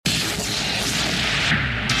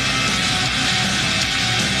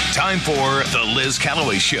time for The Liz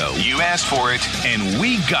Callaway Show. You asked for it, and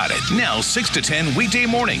we got it. Now 6 to 10 weekday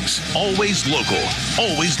mornings. Always local,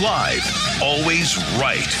 always live, always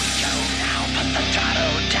right. Now put the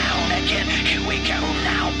throttle down again. Here we go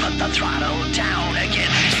now. Put the throttle down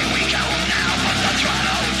again. Here we go now. Put the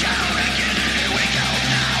throttle down again. Here we go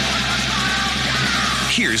now. Put the throttle down.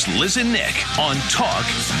 Here's Liz and Nick on Talk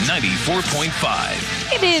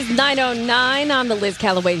 94.5. It is 9:09 on the Liz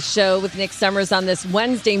Callaway Show with Nick Summers on this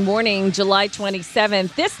Wednesday morning, July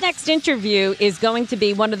 27th. This next interview is going to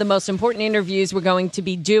be one of the most important interviews we're going to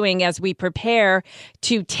be doing as we prepare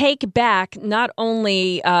to take back not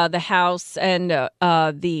only the House and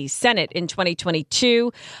the Senate in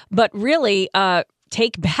 2022, but really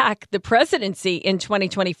take back the presidency in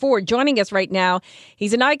 2024. Joining us right now,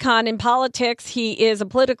 he's an icon in politics. He is a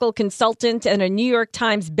political consultant and a New York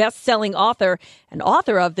Times best-selling author and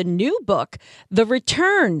author of the new book, The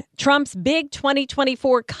Return, Trump's Big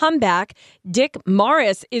 2024 Comeback. Dick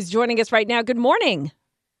Morris is joining us right now. Good morning.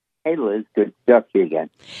 Hey, Liz. Good to talk to you again.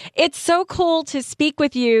 It's so cool to speak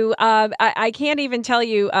with you. I can't even tell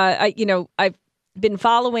you, I've been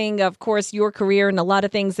following, of course, your career and a lot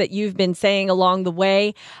of things that you've been saying along the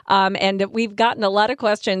way. And we've gotten a lot of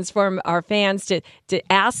questions from our fans to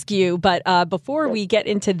ask you. But before we get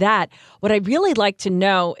into that, what I'd really like to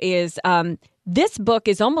know is this book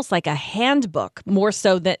is almost like a handbook, more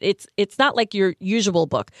so that it's not like your usual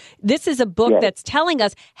book. This is a book that's telling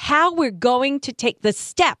us how we're going to take the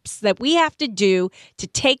steps that we have to do to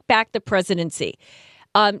take back the presidency.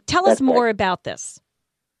 Tell us more about this.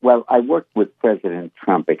 Well, I worked with President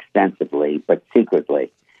Trump extensively, but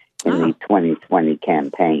secretly, in the 2020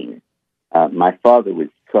 campaign. My father was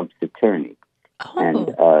Trump's attorney,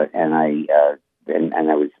 and I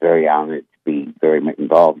was very honored to be very much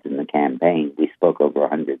involved in the campaign. We spoke over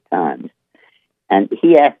 100 times, and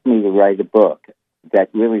he asked me to write a book that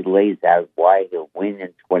really lays out why he'll win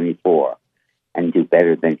in 24 and do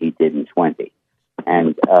better than he did in 20,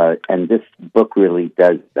 and this book really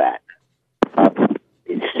does that.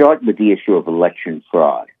 Start with the issue of election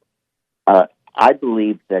fraud. I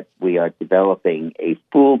believe that we are developing a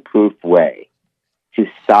foolproof way to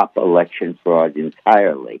stop election fraud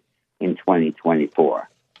entirely in 2024.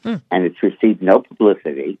 And it's received no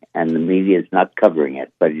publicity, and the media is not covering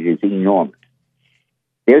it, but it is enormous.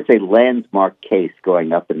 There's a landmark case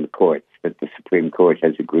going up in the courts that the Supreme Court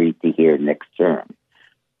has agreed to hear next term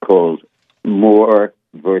called Moore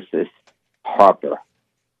versus Harper.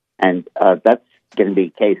 And that's going to be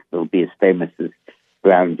a case that will be as famous as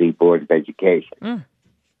Brown v. Board of Education.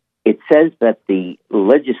 It says that the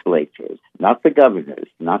legislatures, not the governors,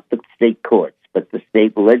 not the state courts, but the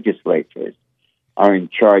state legislatures are in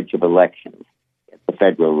charge of elections at the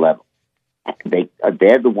federal level.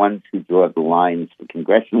 They're the ones who draw the lines for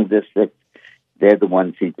congressional districts. They're the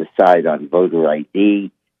ones who decide on voter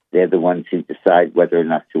ID. They're the ones who decide whether or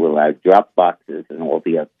not to allow drop boxes and all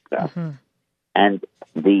the other stuff. And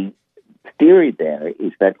the theory there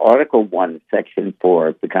is that Article 1, Section 4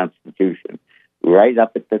 of the Constitution, right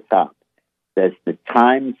up at the top, says the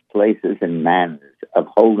times, places, and manners of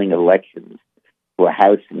holding elections for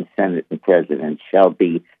House and Senate and President shall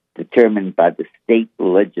be determined by the state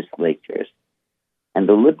legislatures. And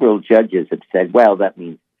the liberal judges have said, well, that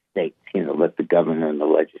means states, let the governor and the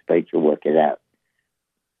legislature work it out.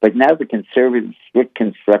 But now the conservative, strict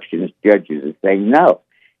constructionist judges are saying, no,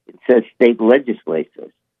 it says state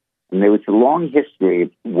legislatures. And there was a long history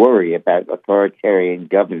of worry about authoritarian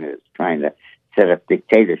governors trying to set up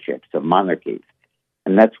dictatorships or monarchies.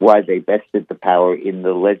 And that's why they vested the power in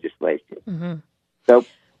the legislature. So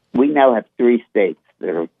we now have 3 states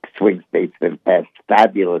that are swing states that have passed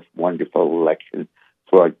fabulous, wonderful election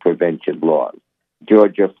fraud prevention laws.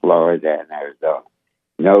 Georgia, Florida, and Arizona.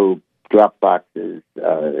 No drop boxes,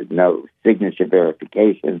 no signature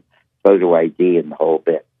verification, photo ID, and the whole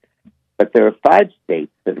bit. But there are 5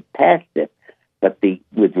 states that have passed it, but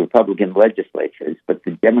with Republican legislatures, but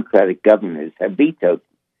the Democratic governors have vetoed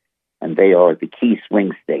them. And they are the key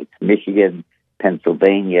swing states: Michigan,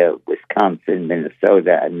 Pennsylvania, Wisconsin,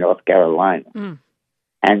 Minnesota, and North Carolina.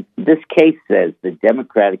 And this case says the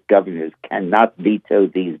Democratic governors cannot veto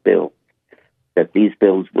these bills, that these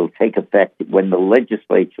bills will take effect when the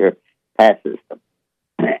legislature passes them.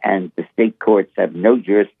 And the state courts have no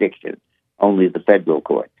jurisdiction, only the federal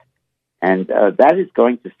courts. And that is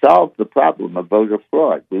going to solve the problem of voter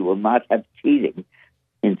fraud. We will not have cheating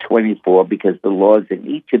in 24 because the laws in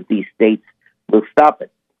each of these states will stop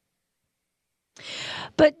it.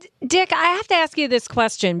 But Dick, I have to ask you this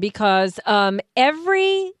question because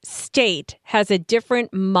every state has a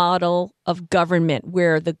different model of government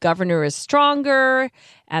where the governor is stronger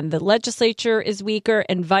and the legislature is weaker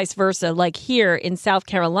and vice versa. Like here in South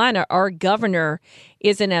Carolina, our governor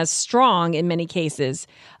isn't as strong in many cases.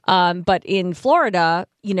 But in Florida,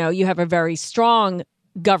 you have a very strong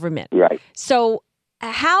government. Right. So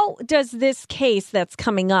how does this case that's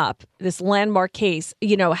coming up, this landmark case,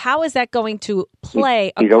 how is that going to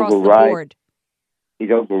play across the board?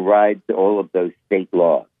 It overrides all of those state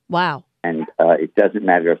laws. Wow. And it doesn't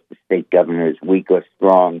matter if the state governor is weak or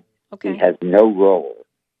strong. Okay. He has no role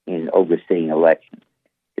in overseeing elections.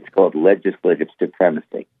 It's called legislative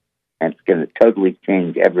supremacy. And it's going to totally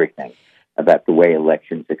change everything about the way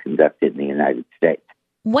elections are conducted in the United States.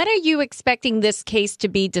 When are you expecting this case to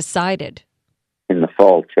be decided? In the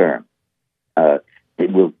fall term.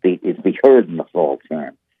 It'll be heard in the fall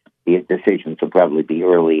term. The decisions will probably be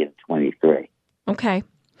early in 23. Okay.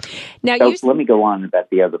 Now, let me go on about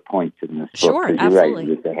the other points in this book. Sure, You're absolutely.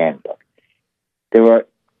 right, it's a handbook. There are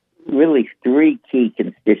really three key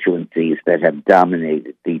constituencies that have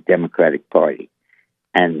dominated the Democratic Party,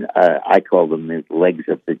 and I call them the legs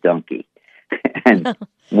of the donkey. And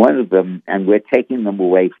one of them, and we're taking them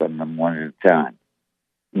away from them one at a time.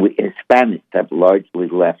 Hispanics have largely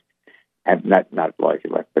left, not largely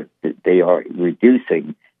left, but they are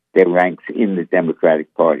reducing their ranks in the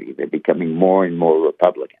Democratic Party. They're becoming more and more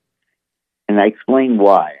Republican. And I explain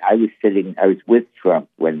why. I was with Trump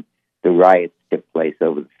when the riots took place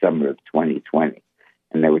over the summer of 2020,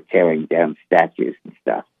 and they were tearing down statues and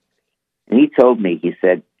stuff. And he told me, he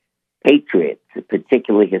said, patriots,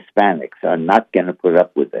 particularly Hispanics, are not going to put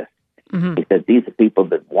up with this. Mm-hmm. He said, these are people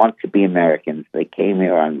that want to be Americans. They came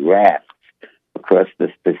here on rafts across the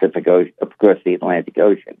Pacific Ocean, across the Atlantic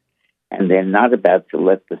Ocean. And they're not about to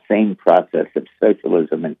let the same process of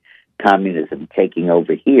socialism and communism taking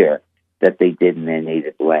over here that they did in their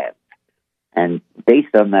native land. And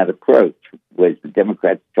based on that approach, was the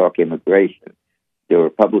Democrats talk immigration, the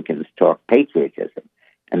Republicans talk patriotism.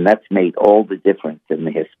 And that's made all the difference in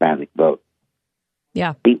the Hispanic vote.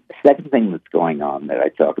 Yeah. The second thing that's going on that I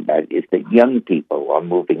talk about is that young people are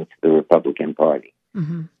moving to the Republican Party.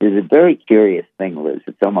 Mm-hmm. There's a very curious thing, Liz.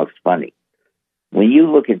 It's almost funny. When you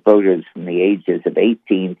look at voters from the ages of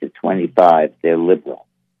 18 to 25, they're liberal.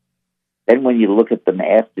 Then when you look at them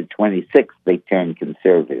after 26, they turn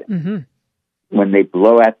conservative. Mm-hmm. When they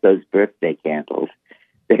blow out those birthday candles,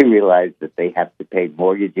 they realize that they have to pay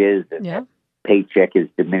mortgages and their paycheck is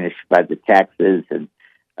diminished by the taxes, and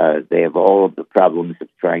they have all of the problems of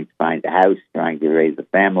trying to find a house, trying to raise a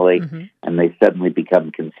family, and they suddenly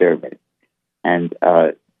become conservative. And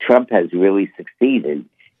Trump has really succeeded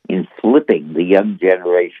in flipping the young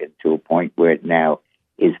generation to a point where it now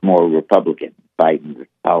is more Republican. Biden's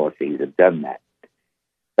policies have done that.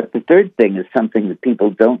 But the third thing is something that people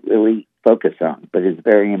don't really focus on, but is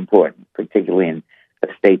very important, particularly in a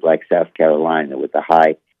state like South Carolina with a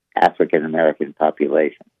high African-American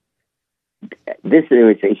population.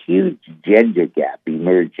 There is a huge gender gap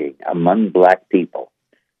emerging among black people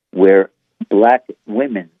where black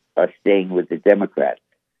women are staying with the Democrats,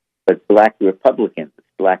 but black Republicans,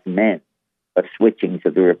 black men, are switching to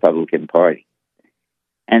the Republican Party.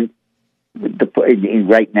 And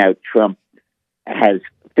right now, Trump has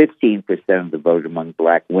 15% of the vote among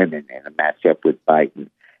black women in a matchup with Biden,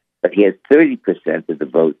 but he has 30% of the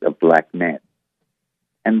vote of black men.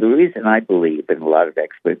 And the reason I believe, and a lot of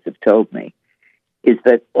experts have told me, is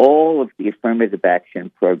that all of the affirmative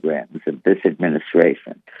action programs of this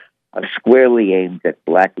administration are squarely aimed at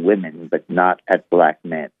black women, but not at black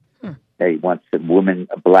men. He wants a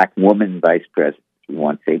black woman vice president. He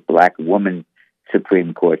wants a black woman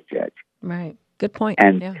Supreme Court judge. Right. Good point.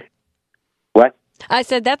 And what? I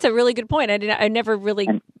said that's a really good point. I never really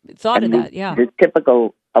thought of that. Yeah. The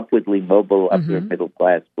typical upwardly mobile, upper middle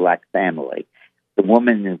class black family. The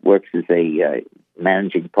woman works as a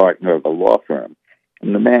managing partner of a law firm,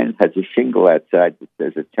 and the man has a shingle outside that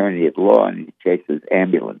says attorney at law, and he chases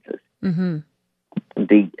ambulances. Mm-hmm.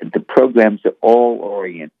 The programs are all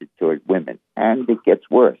oriented toward women, and it gets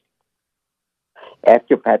worse.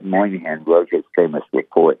 After Pat Moynihan wrote his famous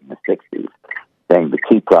report in the 60s, saying the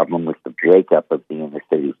key problem was the breakup of the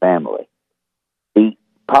inner-city family, the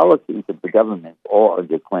policies of the government, all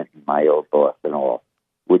under Clinton, my old boss and all,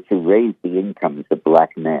 were to raise the incomes of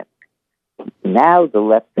black men. Now the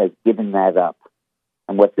left has given that up,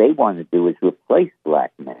 and what they want to do is replace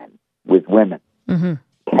black men with women. Mm-hmm.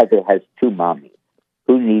 Heather has two mommies.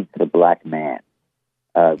 Who needs the black man?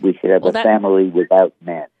 We should have a family without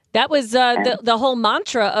men. That was the whole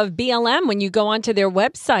mantra of BLM. When you go onto their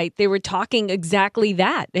website, they were talking exactly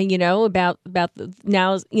that, about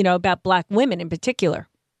Black women in particular.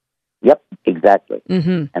 Yep, exactly.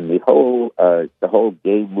 Mm-hmm. And the whole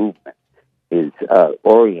gay movement is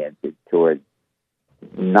oriented toward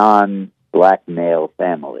non-Black male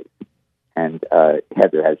families. And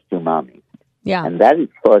Heather has two mommies. Yeah. And that is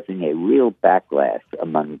causing a real backlash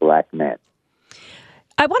among Black men.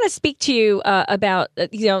 I want to speak to you about,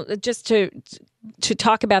 just to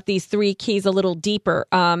talk about these three keys a little deeper.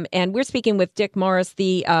 And we're speaking with Dick Morris,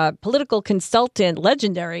 the political consultant,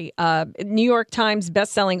 legendary New York Times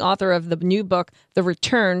bestselling author of the new book, The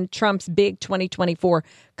Return, Trump's Big 2024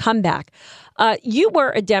 Comeback. You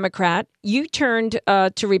were a Democrat. You turned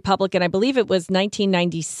to Republican, I believe it was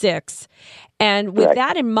 1996. And with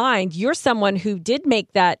that in mind, you're someone who did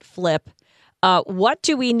make that flip. What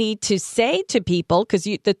do we need to say to people? Because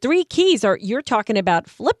the three keys you're talking about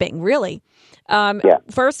flipping, really.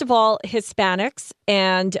 First of all, Hispanics,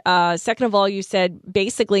 and second of all, you said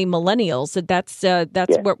basically millennials. So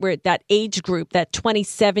that's what we're that age group, that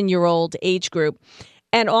 27-year-old age group.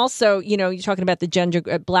 And also, you're talking about the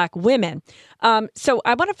gender Black women. So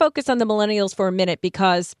I want to focus on the millennials for a minute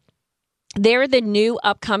because they're the new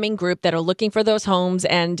upcoming group that are looking for those homes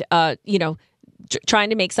and, trying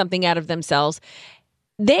to make something out of themselves.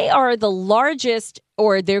 They are the largest,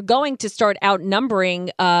 or they're going to start outnumbering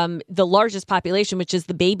the largest population, which is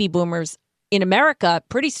the baby boomers in America.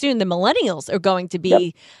 Pretty soon, the millennials are going to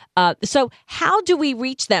be. So how do we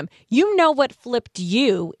reach them? You know what flipped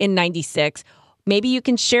you in 96. Maybe you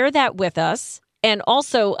can share that with us. And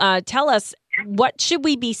also tell us, what should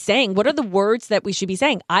we be saying? What are the words that we should be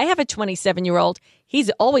saying? I have a 27-year-old. He's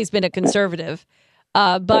always been a conservative.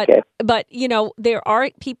 But there are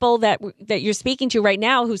people that you're speaking to right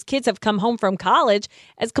now whose kids have come home from college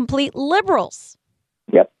as complete liberals.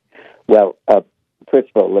 Yep. Well, first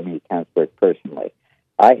of all, let me account for it personally.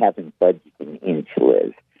 I haven't budged an inch,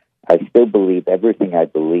 Liz. I still believe everything I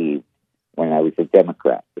believed when I was a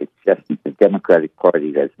Democrat. It's just the Democratic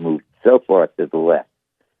Party that's moved so far to the left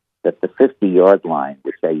that the 50-yard line,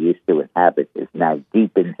 which I used to inhabit, is now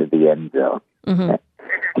deep into the end zone. Mm-hmm.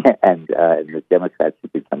 And the Democrats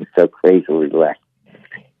have become so crazily left.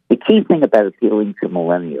 The key thing about appealing to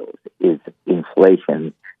millennials is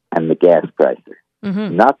inflation and the gas prices,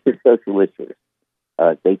 not the social issues.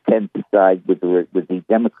 They tend to side with the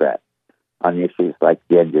Democrats on issues like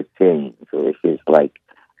gender change or issues like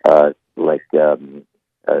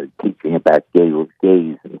teaching about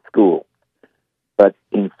gays in school. But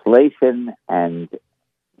inflation and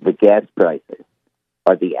the gas prices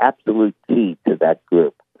are the absolute key to that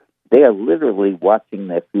group. They are literally watching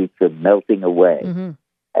their future melting away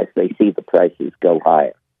as they see the prices go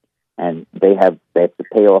higher. And they have to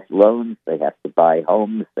pay off loans, they have to buy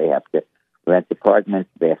homes, they have to rent apartments,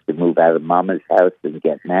 they have to move out of mama's house and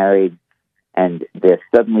get married, and they're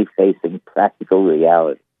suddenly facing practical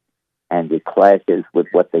reality. And it clashes with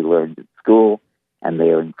what they learned at school, and they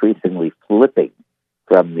are increasingly flipping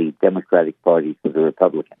from the Democratic Party to the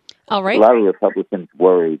Republican. All right. A lot of Republicans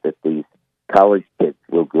worry that these college kids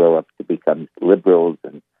will grow up to become liberals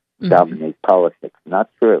and dominate politics. Not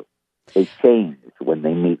true. They change when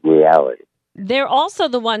they meet reality. They're also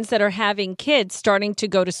the ones that are having kids starting to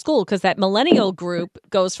go to school, because that millennial group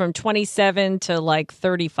goes from 27 to like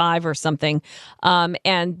 35 or something.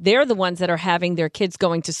 And they're the ones that are having their kids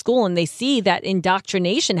going to school, and they see that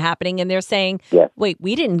indoctrination happening, and they're saying, wait,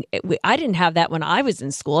 I didn't have that when I was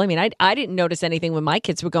in school. I mean, I didn't notice anything when my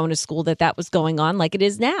kids were going to school that was going on like it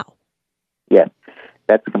is now. Yes,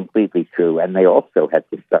 that's completely true. And they also had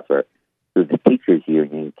to suffer through the teachers'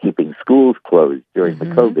 union keeping schools closed during the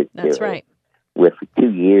COVID period. That's right. Where for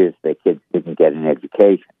 2 years their kids didn't get an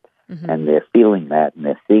education. And they're feeling that, and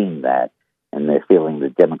they're seeing that, and they're feeling the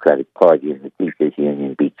Democratic Party and the teachers'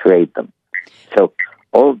 union betrayed them. So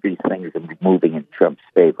all of these things are moving in Trump's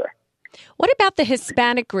favor. What about the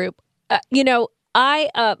Hispanic group?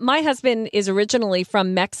 My husband is originally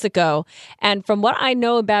from Mexico, and from what I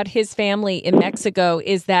know about his family in Mexico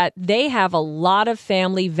is that they have a lot of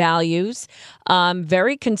family values,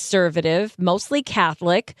 very conservative, mostly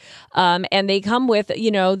Catholic, and they come with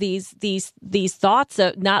these thoughts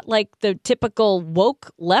of not like the typical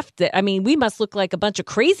woke left. I mean, we must look like a bunch of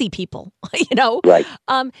crazy people, Right.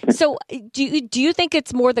 So do you think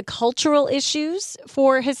it's more the cultural issues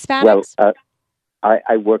for Hispanics? Well,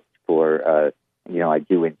 I worked for. I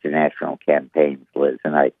do international campaigns, Liz,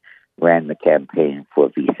 and I ran the campaign for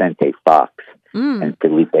Vicente Fox and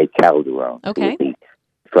Felipe Calderon,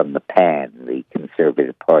 from the PAN, the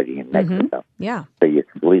Conservative Party in Mexico. Yeah. So you're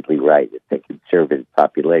completely right. It's a conservative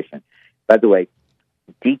population. By the way,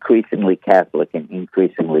 decreasingly Catholic and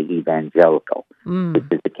increasingly evangelical, which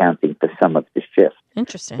is accounting for some of the shift.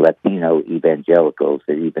 Interesting. Latino evangelicals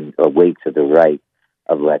are even way to the right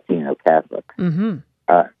of Latino Catholics. Mm-hmm.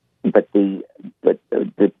 But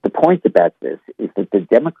the point about this is that the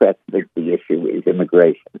Democrats think the issue is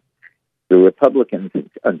immigration. The Republicans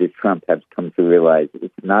under Trump have come to realize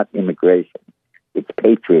it's not immigration, it's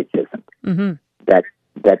patriotism. Mm-hmm.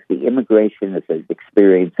 That the immigration is an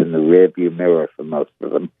experience in the rearview mirror for most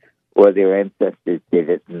of them, or their ancestors did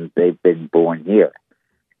it and they've been born here.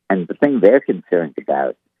 And the thing they're concerned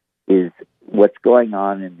about is what's going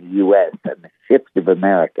on in the U.S. and the shift of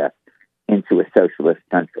America into a socialist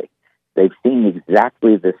country. They've seen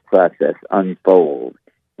exactly this process unfold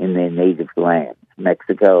in their native lands,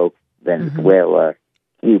 Mexico, Venezuela,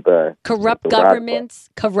 Cuba. Corrupt Nicaragua. governments,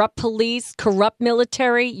 corrupt police, corrupt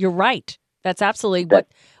military. You're right. That's absolutely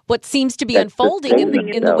what seems to be unfolding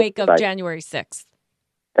in the wake of January 6th.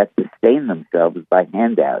 That sustain themselves by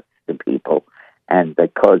handouts to people, and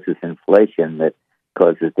that causes inflation, that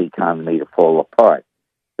causes the economy to fall apart.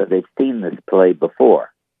 So they've seen this play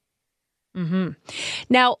before. Mm-hmm.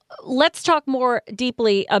 Now, let's talk more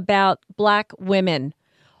deeply about Black women.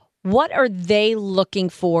 What are they looking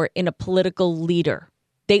for in a political leader?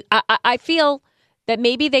 I feel that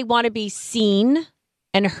maybe they want to be seen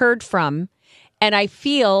and heard from. And I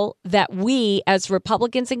feel that we, as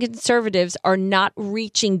Republicans and conservatives, are not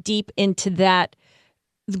reaching deep into that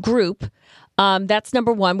group. That's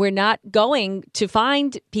number one. We're not going to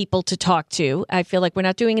find people to talk to. I feel like we're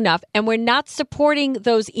not doing enough. And we're not supporting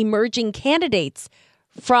those emerging candidates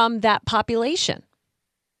from that population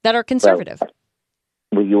that are conservative.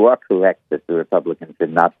 Well, you are correct that the Republicans are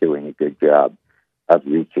not doing a good job of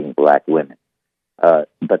reaching Black women.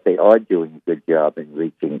 But they are doing a good job in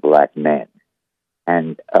reaching Black men.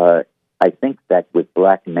 And I think that with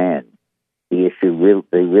Black men, the issue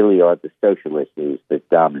they really are the social issues that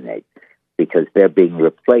dominate, because they're being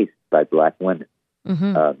replaced by Black women.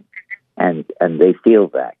 Mm-hmm. And they feel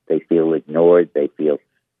that. They feel ignored. They feel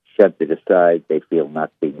shoved aside. They feel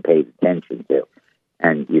not being paid attention to.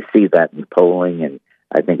 And you see that in polling, and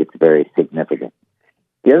I think it's very significant.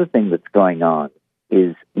 The other thing that's going on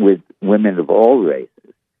is with women of all races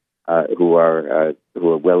who are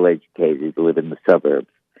well educated, live in the suburbs.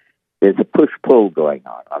 There's a push-pull going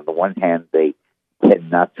on. On the one hand, they tend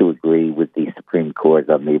not to agree with the Supreme Court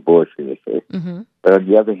on the abortion issue, mm-hmm. but on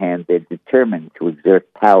the other hand, they're determined to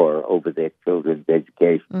exert power over their children's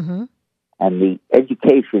education. Mm-hmm. And the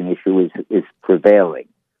education issue is prevailing.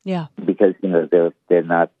 Yeah, because they're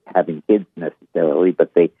not having kids necessarily,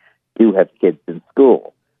 but they do have kids in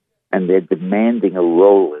school, and they're demanding a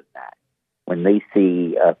role in that. When they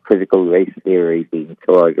see critical race theory being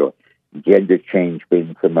taught or gender change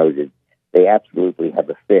being promoted, they absolutely have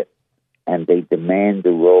a fit, and they demand a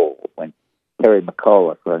role. When Terry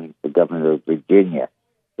McAuliffe, running for governor of Virginia,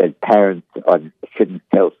 said parents shouldn't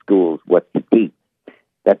tell schools what to teach,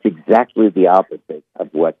 that's exactly the opposite of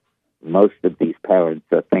what most of these parents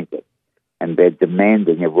are thinking. And they're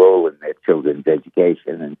demanding a role in their children's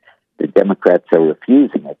education, and the Democrats are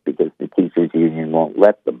refusing it because the teachers' union won't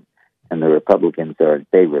let them, and the Republicans are in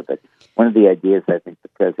favor of it. One of the ideas I think the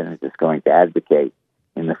president is going to advocate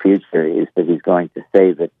in the future is that he's going to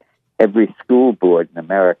say that every school board in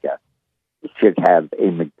America should have a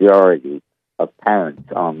majority of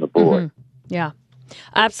parents on the board. Mm-hmm. Yeah.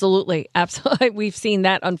 Absolutely. Absolutely. We've seen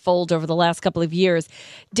that unfold over the last couple of years.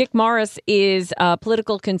 Dick Morris is a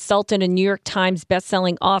political consultant and New York Times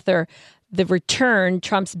bestselling author. The Return,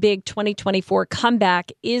 Trump's Big 2024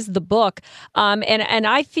 Comeback is the book. And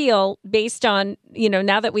I feel, based on,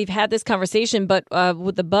 now that we've had this conversation, but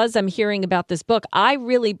with the buzz I'm hearing about this book, I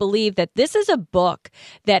really believe that this is a book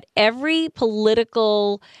that every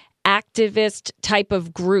political activist type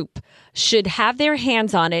of group should have their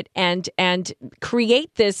hands on it and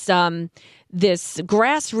create this this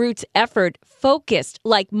grassroots effort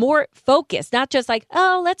more focused, not just like,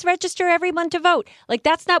 oh, let's register everyone to vote. Like,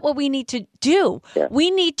 that's not what we need to do. Yeah.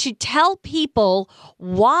 We need to tell people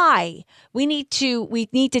why. We need to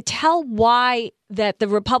tell why that the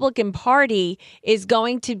Republican Party is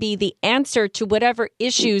going to be the answer to whatever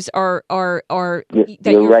issues are that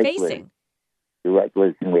you're right, facing. Liz. You're right,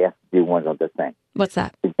 Liz, and we have to do one other thing. What's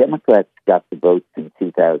that? The Democrats got the votes in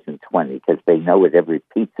 2020 because they know what every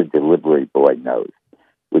pizza delivery boy knows,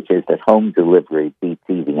 which is that home delivery beats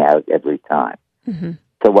eating out every time. Mm-hmm.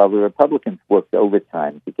 So while the Republicans worked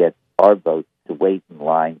overtime to get our votes to wait in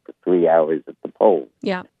line for 3 hours at the polls,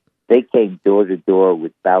 they came door to door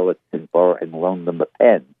with ballots and loaned them a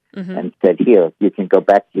pen mm-hmm. and said, here, you can go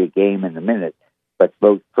back to your game in a minute, but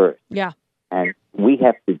vote first. Yeah. And we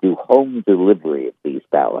have to do home delivery of these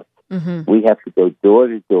ballots. Mm-hmm. We have to go door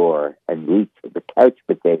to door and reach for the couch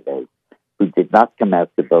potatoes who did not come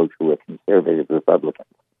out to vote, who are conservative Republicans.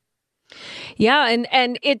 Yeah,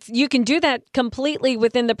 and it's you can do that completely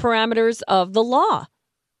within the parameters of the law.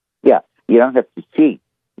 Yeah, you don't have to cheat.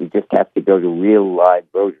 You just have to go to real live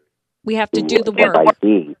voters. We have to do the Get work.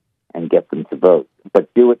 ID and get them to vote.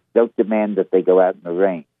 But do it. Don't demand that they go out in the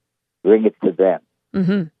rain. Bring it to them.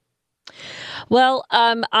 Mm-hmm. Well,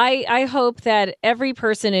 I hope that every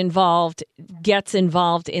person involved gets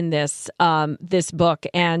involved in this this book,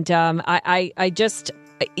 and I just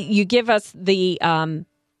you give us the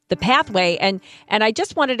pathway, and I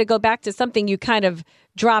just wanted to go back to something you kind of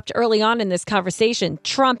dropped early on in this conversation.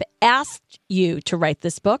 Trump asked you to write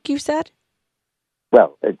this book, you said?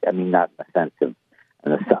 Well, I mean, not in the sense of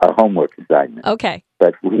a homework assignment. Okay.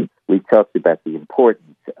 But we talked about the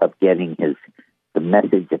importance of getting the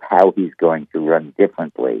message of how he's going to run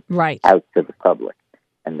differently out to the public.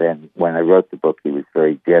 And then when I wrote the book, he was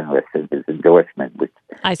very generous in his endorsement, which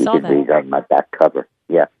I you saw can that. read on my back cover.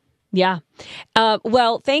 Yeah. Yeah.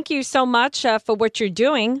 Well, thank you so much for what you're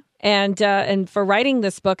doing and for writing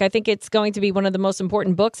this book. I think it's going to be one of the most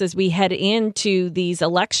important books as we head into these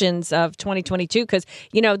elections of 2022, because,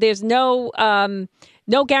 you know, there's no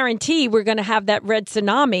guarantee we're going to have that red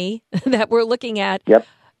tsunami that we're looking at. Yep.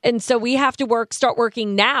 And so we have to start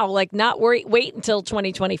working now, like not wait until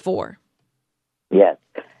 2024. Yes,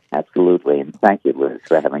 absolutely. And thank you, Liz,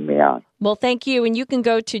 for having me on. Well, thank you. And you can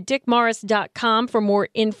go to dickmorris.com for more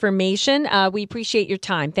information. We appreciate your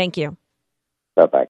time. Thank you. Bye-bye.